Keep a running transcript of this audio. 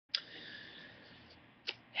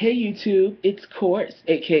Hey YouTube, it's Courts,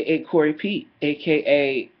 aka Corey Pete,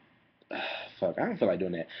 aka fuck, I don't feel like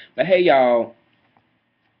doing that. But hey y'all,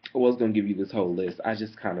 I was gonna give you this whole list. I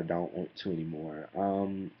just kinda don't want to anymore.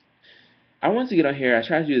 I wanted to get on here. I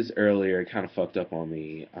tried to do this earlier, it kinda fucked up on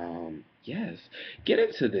me. Yes. Get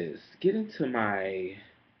into this. Get into my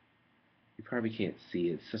you probably can't see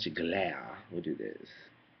it. It's such a glare. We'll do this.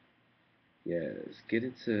 Yes. Get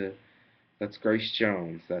into that's Grace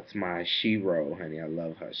Jones. That's my Shiro, honey. I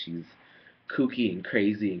love her. She's kooky and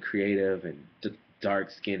crazy and creative and dark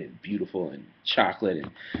skinned and beautiful and chocolate and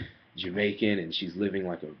Jamaican, and she's living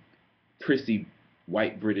like a prissy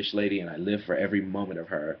white British lady, and I live for every moment of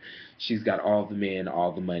her. She's got all the men,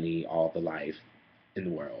 all the money, all the life in the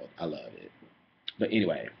world. I love it. But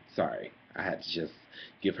anyway, sorry. I had to just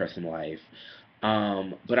give her some life.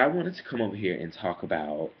 But I wanted to come over here and talk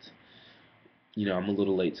about, I'm a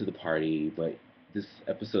little late to the party, but this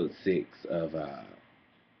episode 6 of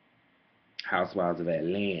Housewives of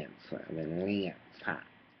Atlanta.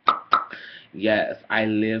 Yes, I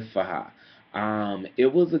live for her.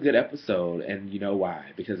 It was a good episode, and you know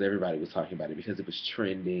why? Because everybody was talking about it, because it was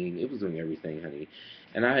trending, it was doing everything, honey.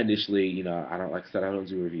 And I initially, I don't, like I said, I don't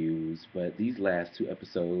do reviews, but these last two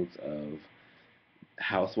episodes of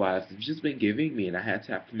Housewives have just been giving me, and I had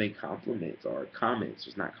to have to make compliments or comments,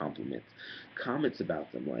 just not compliments, comments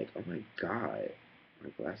about them. Like, oh my god, my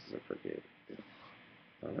glasses are crooked.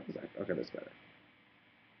 Oh, that was okay. That's better.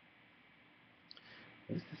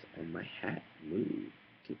 What is this on my hat? Move.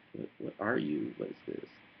 What are you? What is this?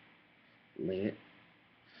 Lint.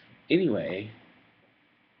 Anyway,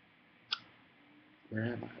 where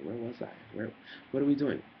am I? Where was I? What are we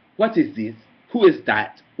doing? What is this? Who is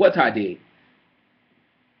that? What are they?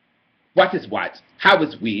 What is what? How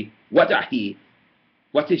is we? What are he?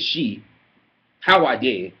 What is she? How are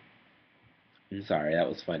they? I'm sorry, that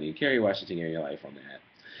was funny. Kerry Washington in your life on that.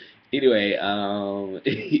 Anyway,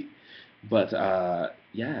 but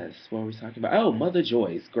yes, what were we talking about? Oh, Mother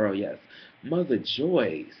Joyce, girl, yes, Mother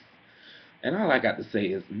Joyce. And all I got to say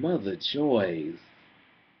is Mother Joyce.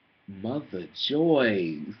 Mother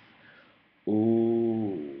Joyce.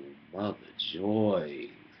 Ooh, Mother Joyce.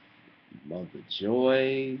 Mother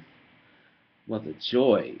Joyce. Mother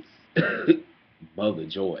Joyce. Mother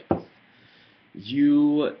Joyce.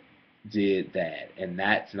 You did that, and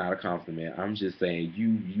that's not a compliment. I'm just saying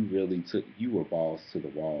you really took you were balls to the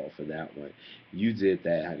wall for that one. You did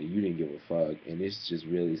that, honey. You didn't give a fuck, and it's just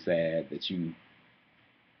really sad that you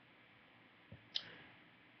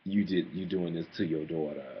doing this to your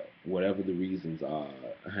daughter. Whatever the reasons are,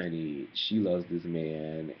 honey, she loves this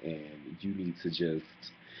man, and you need to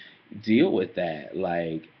just deal with that.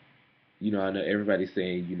 Like, I know everybody's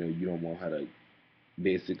saying, you don't want her to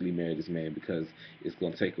basically marry this man because it's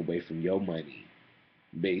gonna take away from your money.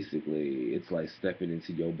 Basically, it's like stepping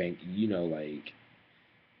into your bank, like.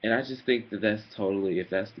 And I just think that that's totally, if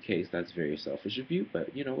that's the case, that's very selfish of you.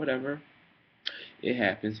 But whatever. It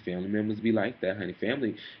happens. Family members be like that, honey.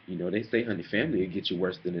 Family, they say, honey, family will get you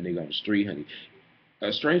worse than a nigga on the street, honey.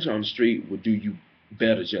 A stranger on the street will do you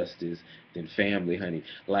better justice than family, honey.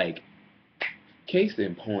 Like, case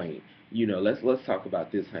in point, let's talk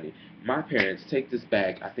about this, honey. My parents, take this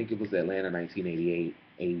back. I think it was Atlanta, 1988,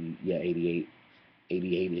 80, yeah, 88,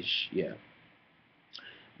 88ish, yeah.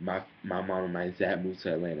 My mom and my dad moved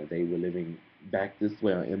to Atlanta. They were living back this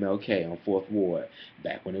way on MLK on Fourth Ward,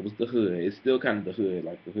 back when it was the hood. It's still kind of the hood,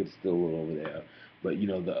 like the hood's still a little over there, but you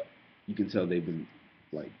can tell they've been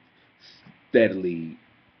like steadily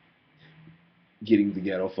getting the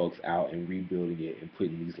ghetto folks out and rebuilding it and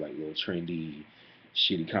putting these like little trendy,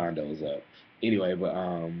 shitty condos up. Anyway, but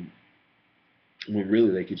when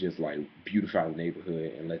really they could just like beautify the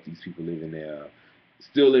neighborhood and let these people live in their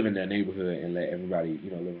still live in their neighborhood and let everybody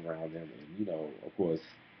live around them, and of course,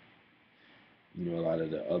 a lot of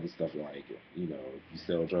the other stuff, like, if you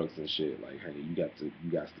sell drugs and shit, like, honey, you got to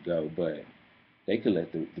go. But they could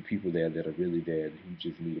let the people there that are really there who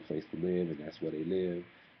just need a place to live, and that's where they live.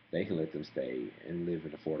 They can let them stay and live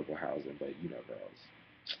in affordable housing. But girls,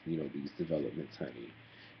 these developments, honey,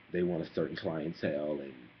 they want a certain clientele,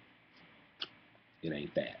 and it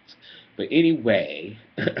ain't that. But anyway,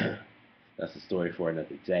 that's a story for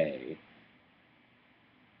another day.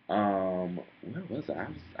 Where was I?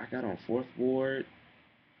 I got on Fourth Ward.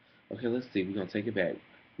 Okay, let's see. We're gonna take it back.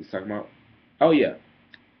 We was talking about. Oh yeah,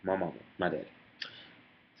 my mama, my daddy.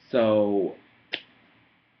 So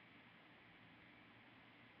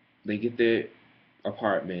they get their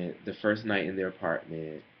apartment. The first night in their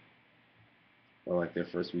apartment, or like their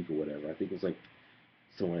first week or whatever. I think it was like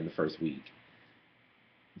somewhere in the first week.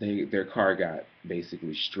 Their car got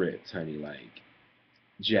basically stripped, honey, like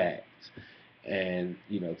jacked. and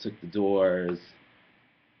took the doors,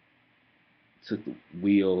 took the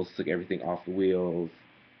wheels, took everything off the wheels.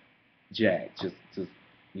 Jack just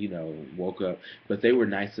woke up, but they were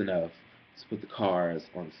nice enough to put the cars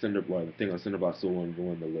on the cinder block, the thing on the cinder block, so it wouldn't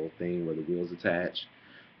ruin the little thing where the wheels attach.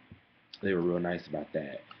 They were real nice about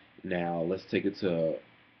that. Now let's take it to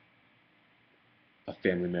a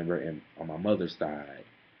family member on my mother's side,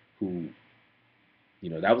 who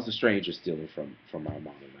that was a stranger stealing from my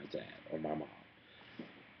mom and my dad, or my mom.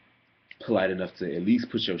 Polite enough to at least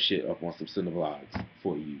put your shit up on some cinder blocks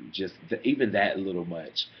for you. Just even that little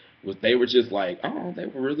much. They were just like, oh, they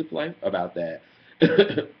were really polite about that.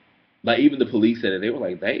 Like even the police said it. They were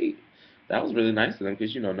like, that was really nice of them,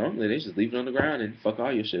 because normally they just leave it on the ground and fuck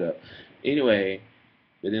all your shit up. Anyway,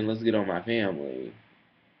 but then let's get on my family.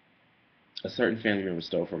 A certain family member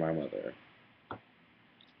stole from my mother.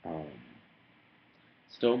 Um,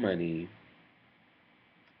 Stole money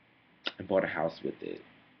and bought a house with it.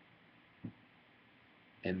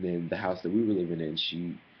 And then the house that we were living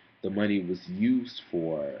in, the money was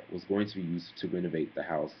going to be used to renovate the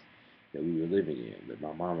house that we were living in, that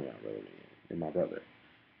my mom and I were living in, and my brother.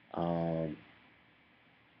 Um,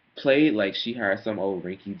 Played like she hired some old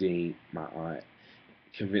rinky dink. My aunt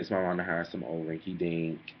convinced my mom to hire some old rinky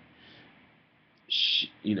dink,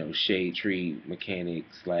 shade tree mechanic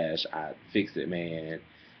slash I fix it man.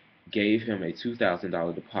 Gave him a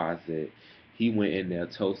 $2,000 deposit. He went in there,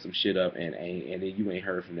 tore some shit up, and then you ain't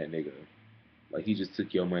heard from that nigga. Like he just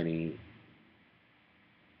took your money,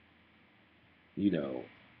 you know,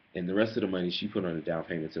 and the rest of the money she put on a down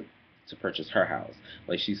payment to purchase her house.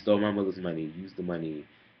 Like she stole my mother's money, used the money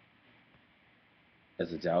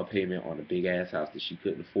as a down payment on a big ass house that she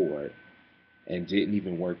couldn't afford, and didn't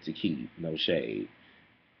even work to keep. No shade.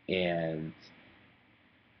 And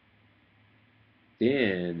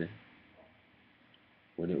then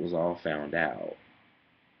when it was all found out,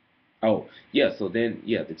 oh yeah, so then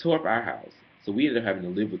yeah, they tore up our house. So we ended up having to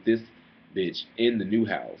live with this bitch in the new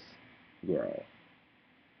house, girl.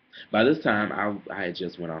 By this time, I had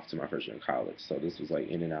just went off to my first year in college, so this was like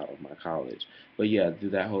in and out of my college. But yeah,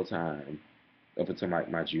 through that whole time, up until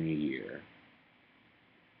my junior year,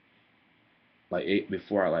 right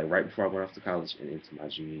before I went off to college and into my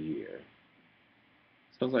junior year,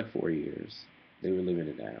 so it was like 4 years. They were living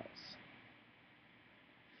in the house,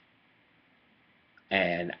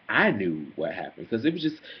 and I knew what happened because it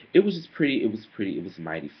was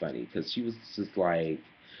mighty funny because she was just like,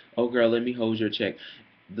 "Oh girl, let me hold your check."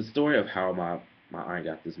 The story of how my aunt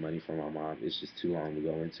got this money from my mom is just too long to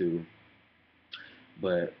go into,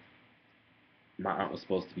 but my aunt was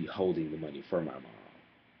supposed to be holding the money for my mom,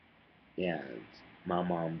 and my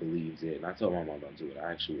mom believes it. And I told my mom don't do it.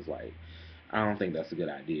 I actually was like, I don't think that's a good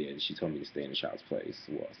idea, and she told me to stay in the child's place.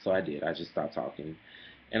 Well, so I did. I just stopped talking,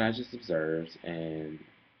 and I just observed, and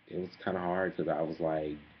it was kind of hard because I was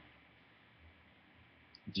like,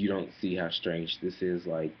 you don't see how strange this is.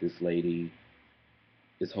 Like this lady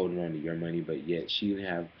is holding on to your money, but yet she didn't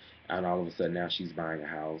have. And all of a sudden now she's buying a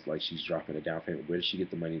house. Like she's dropping a down payment. Where did she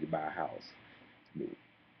get the money to buy a house?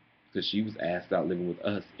 Because she was asked out living with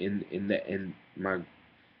us in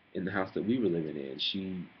the house that we were living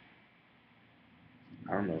in.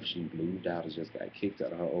 I don't know if she moved out or just got kicked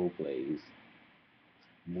out of her old place,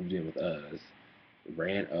 moved in with us,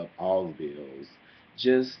 ran up all the bills,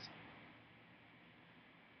 just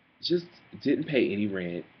just didn't pay any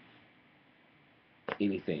rent,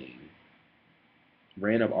 anything.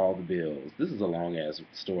 Ran up all the bills. This is a long ass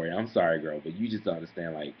story. I'm sorry, girl, but you just don't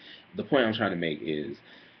understand. Like the point I'm trying to make is,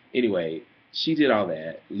 anyway, she did all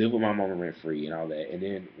that, lived with my mama rent free and all that, and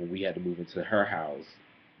then when we had to move into her house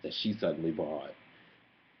that she suddenly bought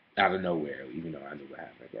out of nowhere, even though I knew what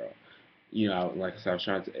happened, girl. Like I said,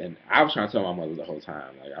 I was trying to tell my mother the whole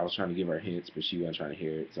time. Like I was trying to give her hints, but she wasn't trying to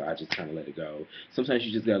hear it, so I just kind of let it go. Sometimes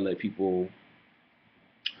you just gotta let people,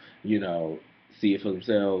 you know, see it for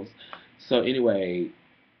themselves. So anyway,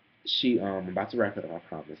 I'm about to wrap it up. I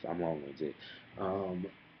promise. I'm long-winded. Um,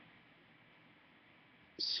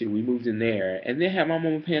 we moved in there, and then had my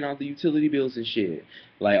mama paying all the utility bills and shit.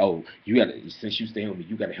 Like, oh, since you stay with me,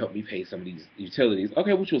 you gotta help me pay some of these utilities.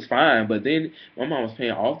 Okay, which was fine, but then my mom was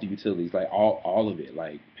paying all the utilities, like all of it,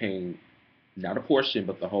 like paying not a portion,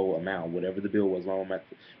 but the whole amount, whatever the bill was. My mom had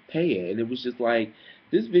to pay it, and it was just like,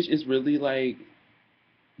 this bitch is really like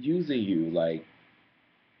using you, like.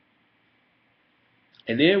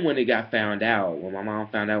 And then when it got found out, when my mom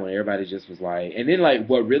found out, when everybody just was like, and then like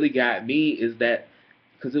what really got me is that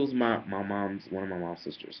because it was one of my mom's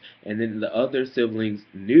sisters, and then the other siblings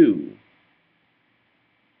knew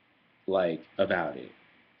like about it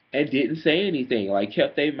and didn't say anything, like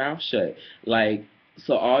kept their mouth shut, like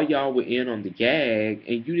So all y'all were in on the gag,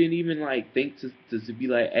 and you didn't even like think to be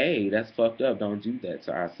like, hey, that's fucked up. Don't do that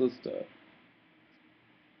to our sister.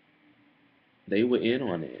 They were in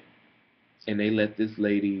on it, and they let this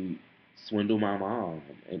lady swindle my mom,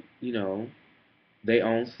 and they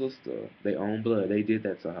own sister, they own blood. They did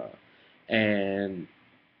that to her, and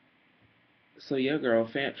so yeah, girl,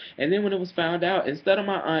 And then when it was found out, instead of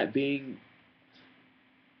my aunt being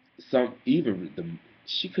some even the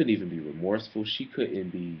she couldn't even be remorseful. She couldn't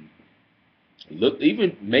be look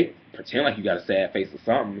even make pretend like you got a sad face or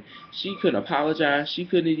something. She couldn't apologize. She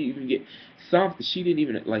couldn't even get something. She didn't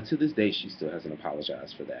even like to this day. She still hasn't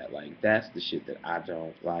apologized for that. Like that's the shit that I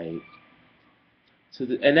don't like.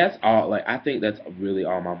 And that's all. Like I think that's really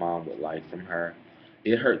all my mom would like from her.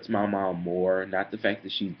 It hurts my mom more, not the fact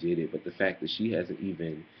that she did it, but the fact that she hasn't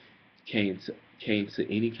even came to came to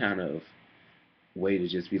any kind of way to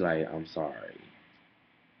just be like, I'm sorry.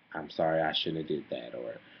 I'm sorry I shouldn't have did that,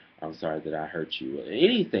 or I'm sorry that I hurt you, or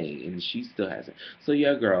anything, and she still hasn't. So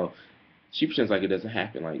yeah, girl, she pretends like it doesn't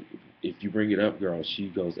happen. Like if you bring it up, girl, she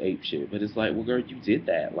goes ape shit. But it's like, well, girl, you did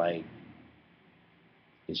that, like,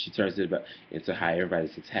 and she turns it about into how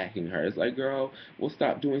everybody's attacking her. It's like, girl, we'll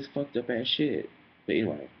stop doing fucked up ass shit. But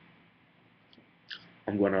anyway,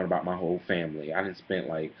 I'm going on about my whole family. I didn't spend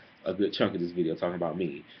like a good chunk of this video talking about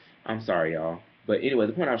me. I'm sorry, y'all. But anyway,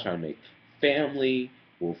 the point I was trying to make: family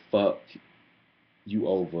will fuck you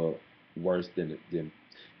over worse than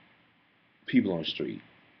people on the street.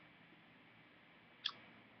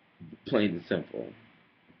 Plain and simple.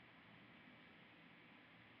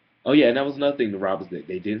 Oh yeah, and that was another thing. The robbers that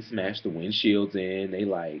they didn't smash the windshields in. They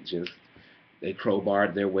like just they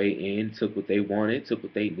crowbarred their way in, took what they wanted, took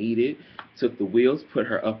what they needed, took the wheels, put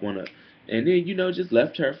her up on a, and then just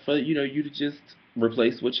left her for you to just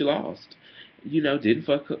replace what you lost. Didn't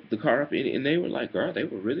fuck the car up in it, and they were like, girl, they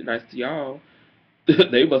were really nice to y'all.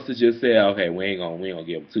 They must have just said, okay, we ain't gonna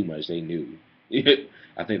give them too much. They knew.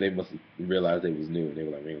 I think they must have realized they was new, and they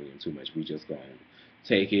were like, we ain't gonna give them too much. We just gonna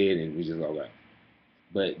take it, and we just gonna go.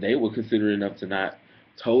 But they were considerate enough to not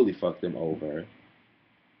totally fuck them over.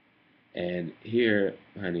 And here,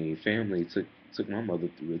 honey, family took my mother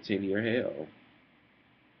through a 10-year hell,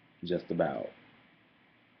 just about.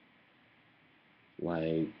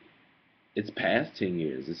 Like it's past 10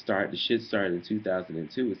 years. The shit started in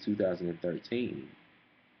 2002. It's 2013.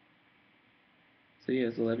 So yeah,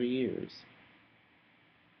 it's 11 years.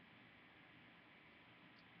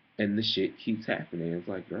 And the shit keeps happening. It's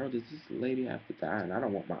like, girl, does this lady have to die? And I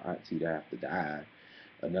don't want my auntie to have to die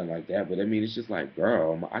or nothing like that. But I mean, it's just like,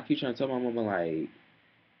 girl, I keep trying to tell my mama, like,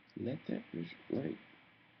 let that, like,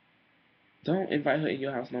 don't invite her in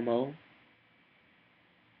your house no more.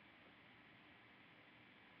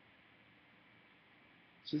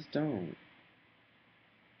 Just don't.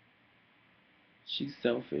 She's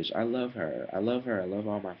selfish. I love her. I love her. I love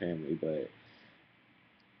all my family. But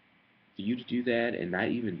for you to do that and not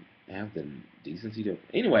even have the decency to.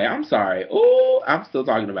 Anyway, I'm sorry. Oh, I'm still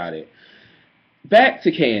talking about it. Back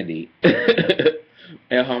to Candy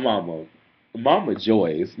and her mama. Mama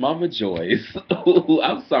Joyce. Mama Joyce. Ooh,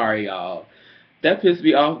 I'm sorry, y'all. That pissed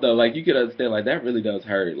me off, though. Like, you can understand, like, that really does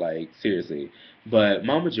hurt. Like, seriously. But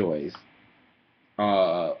Mama Joyce,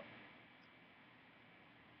 uh,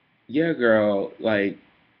 yeah, girl, like,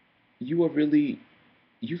 you are really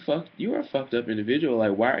you are a fucked up individual.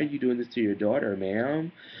 Like, why are you doing this to your daughter,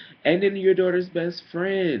 ma'am? And then your daughter's best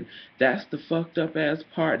friend. That's the fucked up ass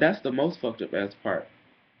part. That's the most fucked up ass part.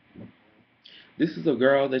 This is a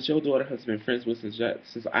girl that your daughter has been friends with since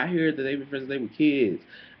I hear that they've been friends since they were kids.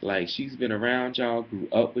 Like, she's been around y'all, grew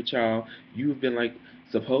up with y'all. You've been like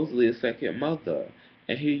supposedly a second mother.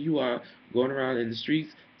 And here you are going around in the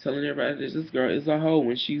streets telling everybody that this girl is a hoe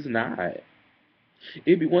when she's not.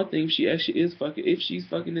 It'd be one thing if she actually is fucking, if she's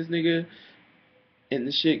fucking this nigga and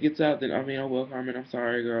the shit gets out, then I mean, oh well, Carmen, I'm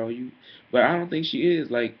sorry, girl. But I don't think she is.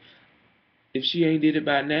 Like, if she ain't did it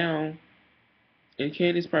by now, and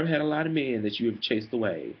Candace probably had a lot of men that you have chased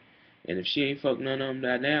away, and if she ain't fucked none of them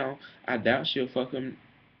by now, I doubt she'll fuck them.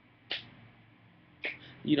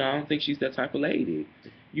 I don't think she's that type of lady.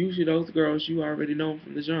 Usually, those girls you already know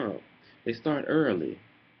from the jump. They start early,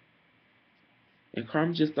 and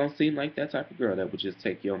Carmen just don't seem like that type of girl that would just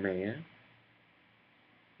take your man.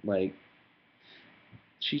 Like,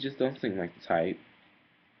 she just don't seem like the type.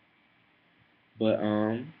 But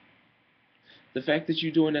the fact that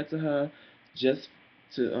you're doing that to her just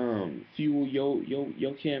to fuel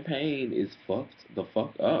your campaign is fucked the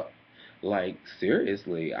fuck up. Like,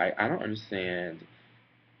 seriously, I don't understand.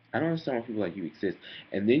 I don't understand why people like you exist.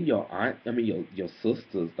 And then your aunt, I mean your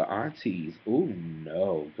sisters, the aunties. Oh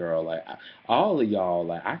no, girl. Like all of y'all,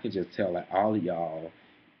 like I can just tell, like all of y'all,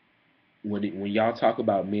 when y'all talk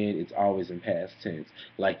about men, it's always in past tense.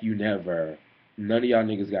 Like you never, none of y'all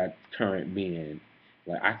niggas got current men.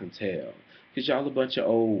 Like I can tell, cause y'all a bunch of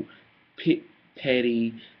old,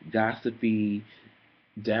 petty, gossipy,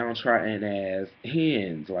 downtrodden ass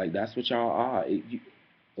hens. Like that's what y'all are.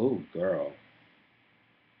 Oh girl,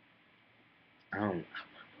 I don't.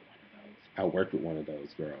 I worked with one of those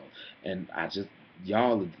girls, and I just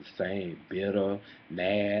y'all are the same, bitter,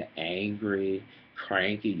 mad, angry,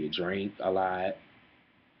 cranky. You drink a lot,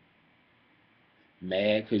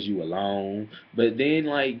 mad because you alone, but then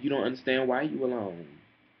like you don't understand why you alone.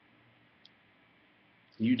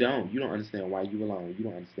 You don't understand why you alone. You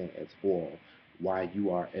don't understand at all why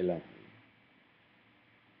you are alone.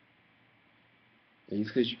 And it's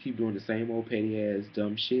because you keep doing the same old petty ass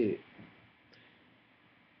dumb shit.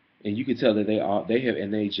 And you can tell that they have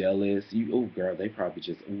and they jealous. You oh girl, they probably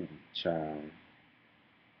just ooh child.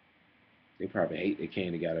 They probably hate that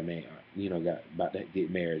Candy got a man, got about to get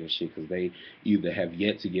married and shit because they either have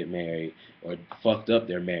yet to get married or fucked up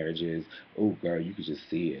their marriages. Oh, girl, you could just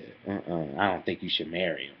see it. I don't think you should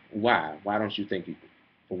marry him. Why? Why don't you think you?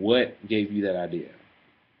 What gave you that idea?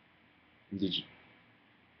 Did you?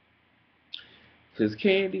 Because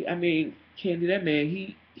Candy, I mean, Candy, that man,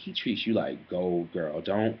 he treats you like gold, girl.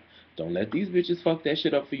 Don't let these bitches fuck that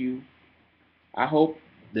shit up for you. I hope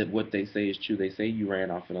that what they say is true. They say you ran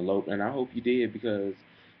off and eloped, and I hope you did because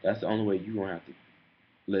that's the only way you gonna have to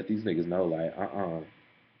let these niggas know, like,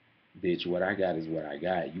 bitch, what I got is what I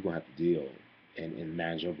got. You gonna have to deal and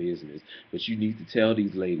manage your business. But you need to tell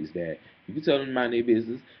these ladies that you can tell them to mind their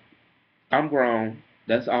business. I'm grown.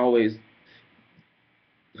 That's always,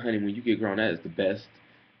 honey, when you get grown, that is the best.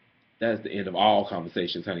 That is the end of all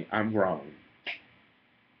conversations, honey. I'm grown.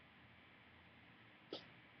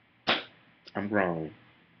 I'm grown.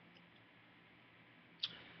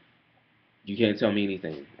 You can't tell me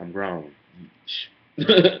anything. I'm grown.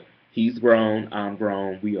 He's grown. I'm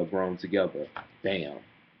grown. We are grown together. Bam.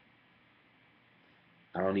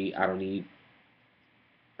 I don't need. I don't need.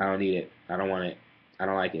 I don't need it. I don't want it. I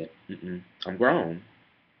don't like it. I'm grown.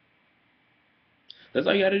 That's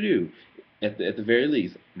all you got to do. At the very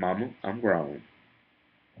least, Mama, I'm grown,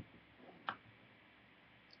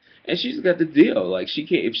 and she's got the deal. Like she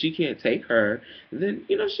can't if she can't take her, then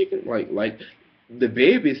she can like the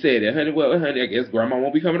baby said it, honey. Well, honey, I guess Grandma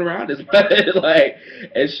won't be coming around as much. Like,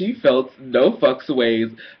 and she felt no fucks ways.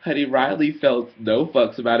 Honey, Riley felt no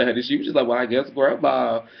fucks about it. Honey, she was just like, well, I guess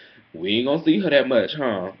Grandma. We ain't gonna see her that much,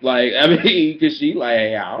 huh? Like, I mean, cause she like,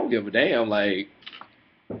 hey, I don't give a damn. Like,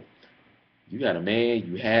 you got a man,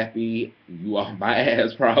 you happy, you off my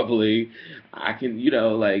ass probably. I can,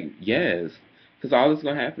 like, yes. Because all that's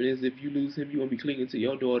going to happen is if you lose him, you're going to be clinging to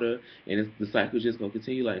your daughter, and the cycle's just going to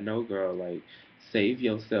continue. Like, no, girl, like, save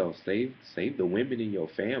yourself. Save the women in your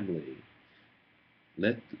family.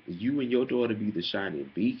 Let you and your daughter be the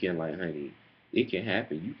shining beacon. Like, honey, it can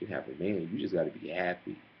happen. You can have a man. You just got to be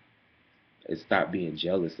happy. And stop being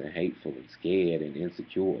jealous and hateful and scared and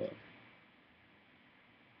insecure.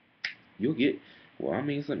 You'll get, well, I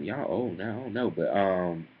mean, some y'all old now, I don't know,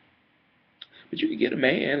 but you can get a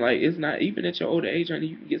man. Like it's not even at your older age, honey.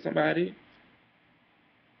 You can get somebody,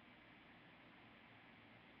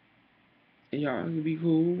 and y'all can be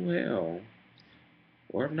cool. Hell,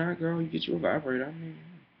 or if not, girl, you get you a vibrator. I mean,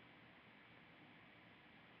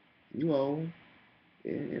 you old.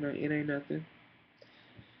 It ain't nothing.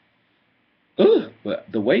 Ugh.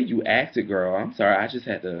 But the way you acted, girl. I'm sorry. I just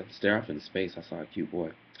had to stare off into space. I saw a cute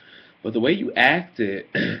boy. But the way you acted,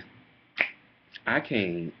 I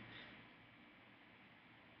can't.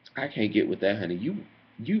 I can't get with that, honey.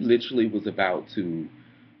 You literally was about to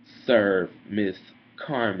serve Miss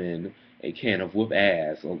Carmen a can of whoop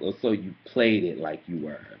ass, or so you played it like you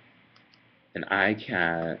were. And I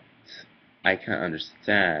can't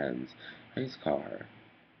understand. I just call her.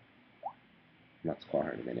 I'm about to call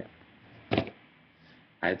her in a minute.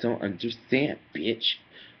 I don't understand, bitch.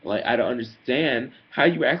 Like I don't understand how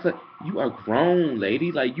you act like you are grown,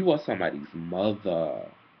 lady. Like you are somebody's mother,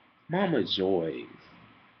 Mama Joyce.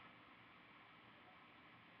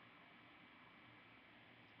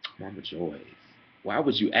 Mama Joyce. Why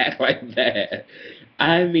would you act like that?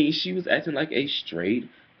 I mean, she was acting like a straight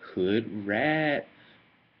hood rat.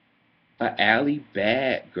 A alley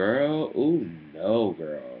bat, girl. Ooh, no,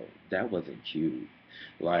 girl. That wasn't cute.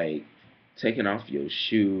 Like, taking off your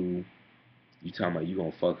shoe. You talking about you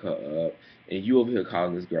gonna fuck her up. And you over here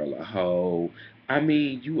calling this girl a hoe. I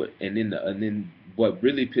mean, and then what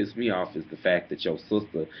really pissed me off is the fact that your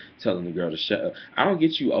sister telling the girl to shut up. I don't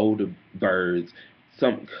get you older birds.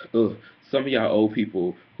 Some some of y'all old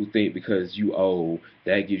people who think because you old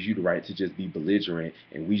that gives you the right to just be belligerent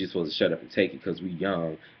and we just supposed to shut up and take it because we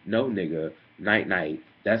young. No, nigga, night night.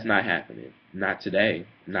 That's not happening. Not today.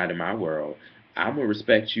 Not in my world. I'm gonna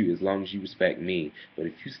respect you as long as you respect me. But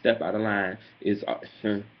if you step out of line, it's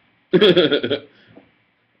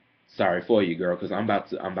sorry for you, girl, because I'm about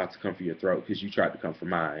to come for your throat because you tried to come for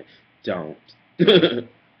mine. Don't.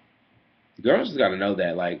 Girls just gotta know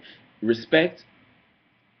that, like, respect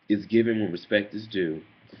is given when respect is due,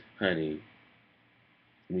 honey.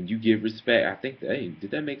 When you give respect, I think that, hey,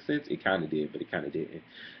 did that make sense? It kind of did, but it kind of didn't.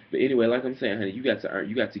 But anyway, like I'm saying, honey, you got to earn,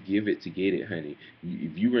 you got to give it to get it, honey.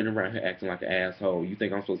 If you run around here acting like an asshole, you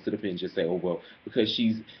think I'm supposed to sit up here and just say, oh well, because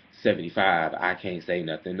she's 75, I can't say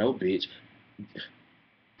nothing. No, bitch.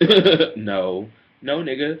 No, no,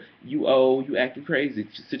 nigga, you old, you acting crazy.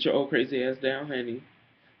 Sit your old crazy ass down, honey.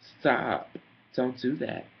 Stop. Don't do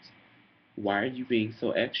that. Why are you being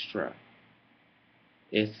so extra?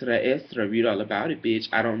 Extra, extra. Read all about it, bitch.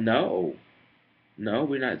 I don't know. No,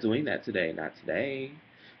 we're not doing that today. Not today.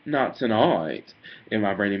 Not tonight. In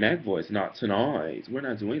my Bernie Mac voice, not tonight. We're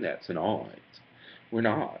not doing that tonight. We're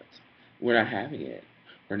not. We're not having it.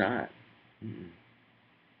 We're not. Mm-mm.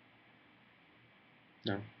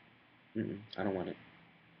 No. Mm-mm. I don't want it.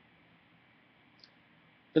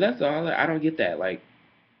 But that's all. I don't get that. Like,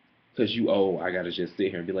 because you old, I gotta just sit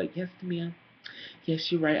here and be like, yes, ma'am.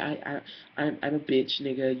 Yes, you're right. I'm a bitch,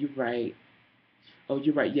 nigga. You're right. Oh,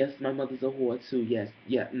 you're right. Yes, my mother's a whore too. Yes,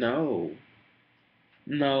 yeah. No,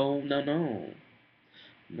 no, no, no,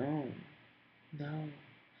 no, no,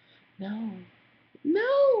 no,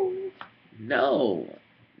 no, no,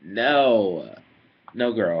 no,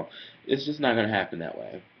 no, girl. It's just not gonna happen that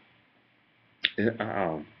way.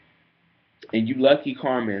 Um, and you lucky,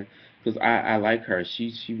 Carmen, because I like her.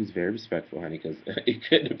 She was very respectful, honey. Because it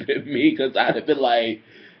couldn't have been me. Because I'd have been like,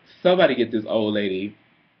 somebody get this old lady,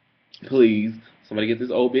 please. Somebody get this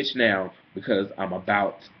old bitch now because I'm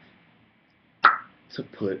about to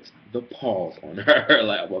put the paws on her.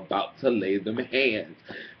 Like I'm about to lay them hands.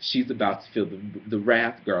 She's about to feel the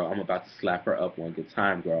wrath, girl. I'm about to slap her up one good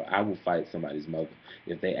time, girl. I will fight somebody's mother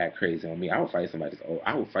if they act crazy on me. I will fight somebody's old.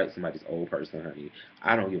 I will fight somebody's old person, honey.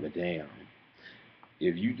 I don't give a damn.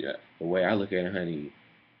 If you, the way I look at it, honey,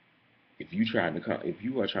 if you trying to come, if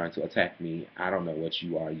you are trying to attack me, I don't know what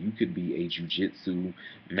you are. You could be a jujitsu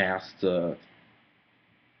master,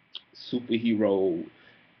 superhero,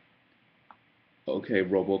 okay,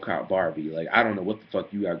 RoboCop Barbie. Like, I don't know what the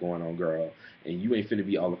fuck you got going on, girl. And you ain't finna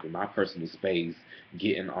be all up in my personal space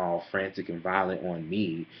getting all frantic and violent on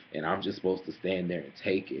me, and I'm just supposed to stand there and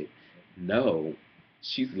take it. No,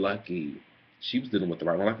 she's lucky. She was dealing with the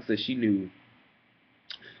right one. Like I said, she knew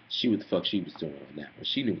what the fuck she was doing on that one.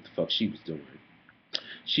 She knew what the fuck she was doing.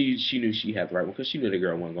 She knew she had the right one because she knew the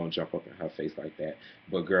girl wasn't gonna jump up in her face like that.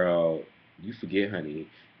 But girl, you forget, honey,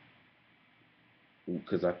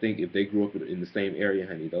 because I think if they grew up in the same area,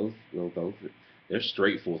 honey, those they're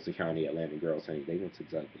straight Fulton County Atlanta girls, honey. They went to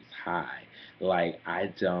Douglas High. Like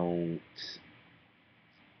I don't.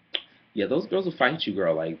 Yeah, those girls will fight you,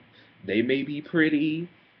 girl. Like they may be pretty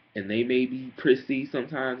and they may be prissy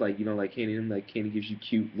sometimes. Like like Candy gives you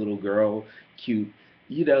cute little girl, cute.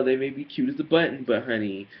 They may be cute as a button, but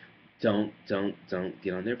honey, don't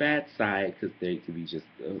get on their bad side because they could be just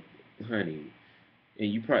honey.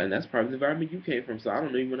 And that's probably the environment you came from. So I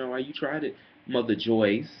don't even know why you tried it, Mother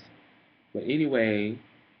Joyce. But anyway,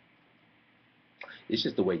 it's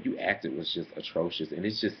just the way you acted was just atrocious, and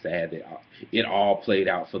it's just sad that it all played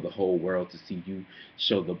out for the whole world to see you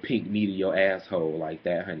show the pink meat of your asshole like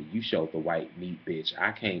that, honey. You showed the white meat, bitch.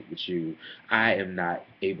 I can't with you. I am not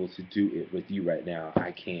able to do it with you right now.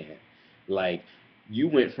 I can't. Like, you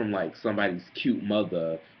went from like somebody's cute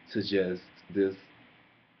mother to just this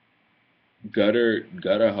gutter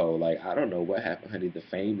hoe. Like I don't know what happened, honey. The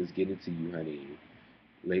fame is getting to you, honey.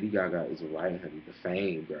 Lady Gaga is right, honey. The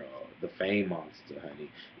fame, girl. The fame monster,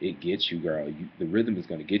 honey. It gets you, girl. The rhythm is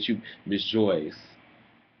gonna get you. Miss Joyce,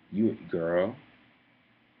 you girl,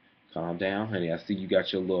 calm down, honey. I see you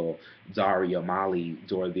got your little Daria Molly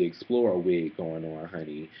Dora the Explorer wig going on,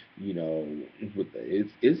 honey.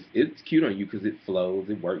 It's cute on you because it flows.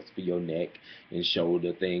 It works for your neck and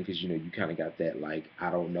shoulder thing because you kind of got that like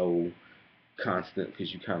I don't know constant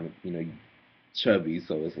because you kind of you chubby,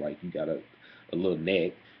 so it's like you got a little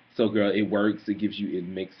neck. So girl, it works. It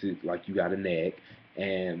makes it like you got a neck.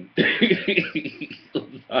 And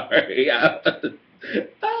sorry,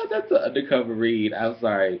 that's an undercover read. I'm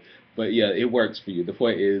sorry, but yeah, it works for you. The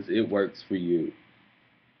point is, it works for you.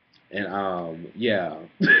 And yeah.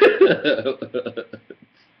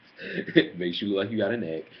 Makes you look like you got a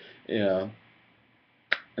neck. Yeah.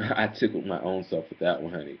 I tickled my own self with that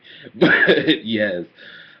one, honey. But yes.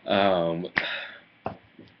 Um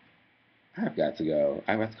I've got to go.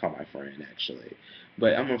 I have to call my friend actually.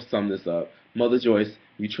 But I'm gonna sum this up. Mother Joyce,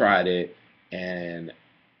 you tried it, and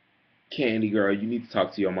Candy girl, you need to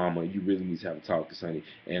talk to your mama. You really need to have a talk to Sonny.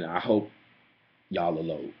 And I hope y'all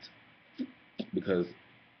elope. Because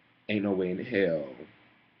ain't no way in hell,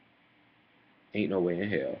 ain't no way in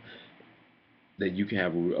hell that you can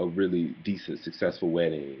have a really decent, successful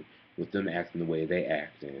wedding with them acting the way they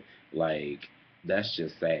acting. Like, that's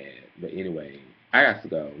just sad. But anyway, I got to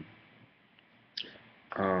go.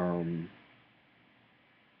 Um,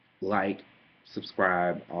 like,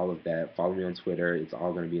 subscribe, all of that. Follow me on Twitter. It's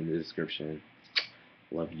all going to be in the description.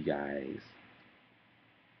 Love you guys.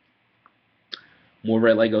 More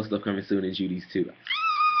Red Lego stuff coming soon, and Judy's too.